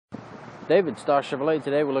David, Star Chevrolet.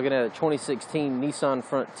 Today we're looking at a 2016 Nissan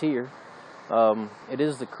Frontier. It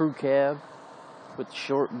is the crew cab with the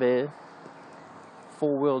short bed,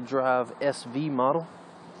 four-wheel drive SV model.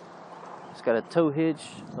 It's got a tow hitch.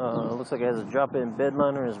 Looks like it has a drop-in bed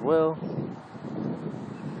liner as well.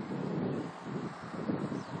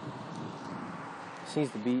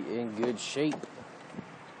 Seems to be in good shape.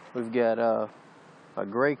 We've got a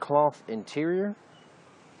gray cloth interior.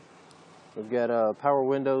 We've got power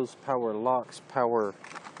windows, power locks, power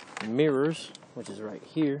mirrors, which is right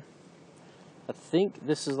here. I think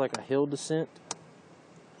this is like a hill descent.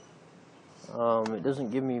 It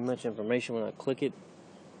doesn't give me much information when I click it.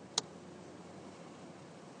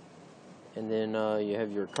 And then you have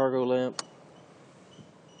your cargo lamp,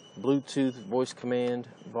 Bluetooth, voice command,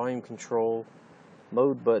 volume control,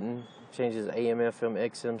 mode button, changes AM, FM,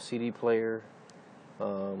 XM, CD player,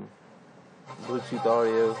 Bluetooth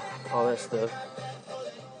audio, all that stuff.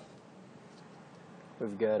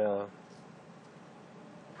 We've got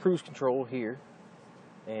cruise control here,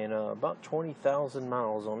 and about 20,000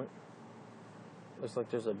 miles on it. Looks like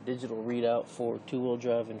there's a digital readout for two-wheel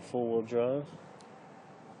drive and four-wheel drive.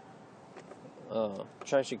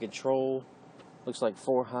 Traction control looks like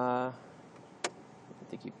 4 high. I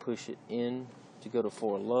think you push it in to go to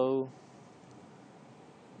 4 low.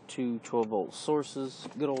 2 12-volt sources,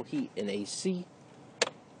 good old heat and AC.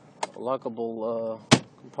 A lockable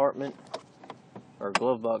compartment, or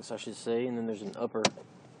glove box I should say, and then there's an upper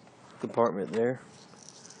compartment there.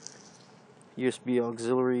 USB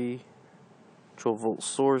auxiliary 12-volt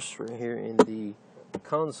source right here in the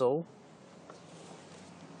console.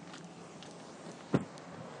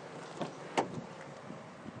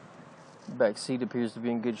 Back seat appears to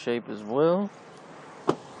be in good shape as well.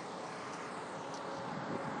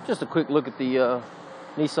 Just a quick look at the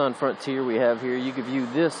Nissan Frontier we have here. You can view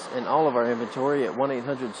this and all of our inventory at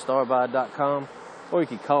 1-800-STARBUY.com, or you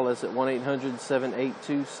can call us at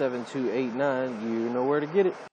 1-800-782-7289. You know where to get it.